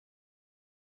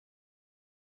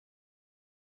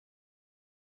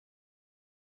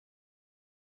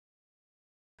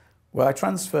Well, I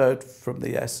transferred from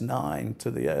the S9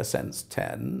 to the AirSense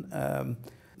 10.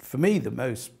 For me, the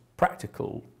most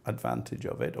practical advantage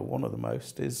of it, or one of the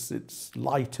most, is it's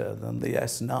lighter than the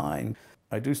S9.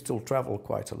 I do still travel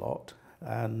quite a lot,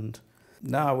 and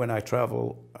now when I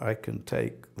travel, I can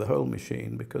take the whole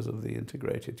machine because of the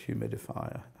integrated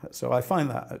humidifier. So I find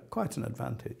that quite an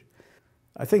advantage.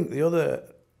 I think the other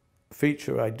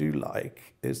feature I do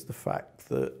like is the fact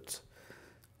that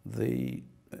the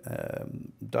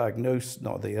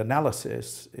the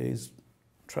analysis is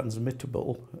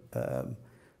transmittable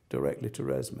directly to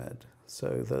ResMed,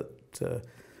 so that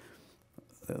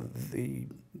the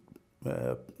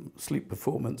sleep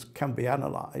performance can be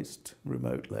analysed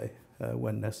remotely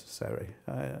when necessary,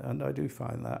 and I do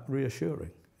find that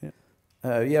reassuring.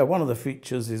 Yeah, one of the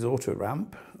features is auto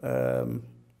ramp, and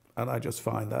I just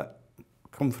find that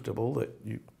comfortable, that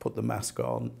you put the mask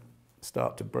on,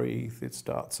 start to breathe, it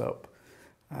starts up,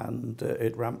 and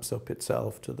it ramps up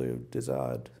itself to the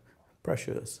desired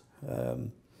pressures.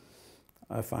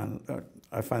 I find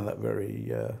that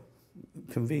very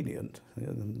convenient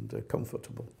and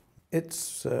comfortable.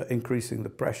 It's increasing the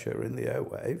pressure in the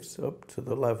airwaves up to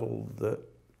the level that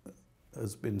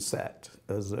has been set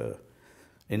as an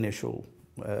initial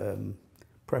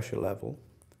pressure level.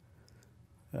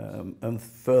 And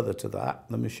further to that,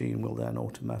 the machine will then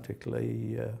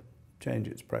automatically change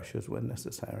its pressures when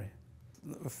necessary.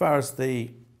 As far as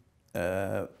the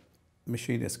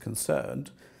machine is concerned,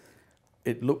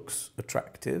 it looks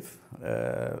attractive.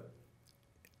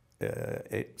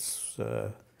 It's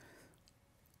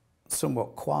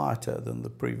somewhat quieter than the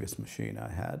previous machine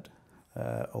I had,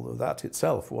 although that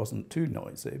itself wasn't too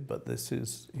noisy, but this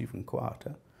is even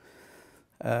quieter.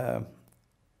 I'd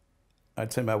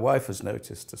say my wife has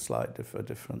noticed a slight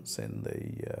difference in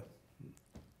the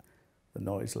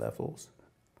noise levels.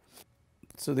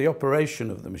 So the operation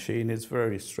of the machine is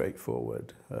very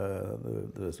straightforward.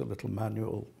 There's a little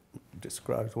manual that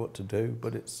describes what to do,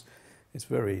 but it's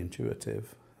very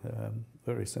intuitive,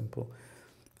 very simple.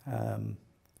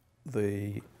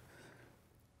 The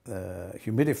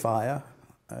humidifier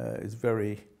is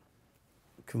very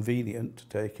convenient to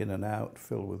take in and out,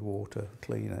 fill with water,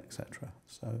 clean, etc.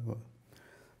 So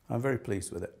I'm very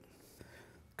pleased with it.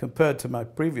 Compared to my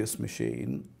previous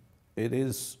machine, it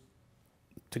is,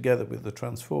 together with the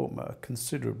transformer,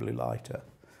 considerably lighter.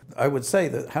 I would say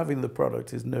that having the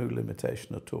product is no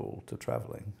limitation at all to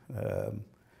travelling.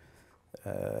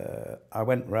 I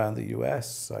went around the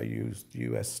US, I used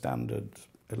US standard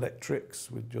electrics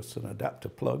with just an adapter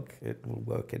plug. It will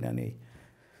work in any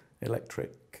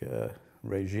electric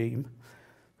regime.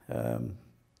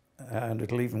 And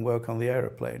it'll even work on the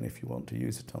aeroplane if you want to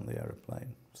use it on the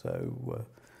aeroplane. So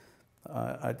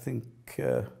I think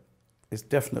it's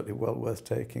definitely well worth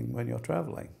taking when you're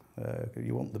travelling.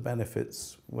 You want the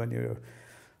benefits when you're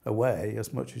away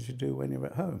as much as you do when you're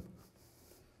at home.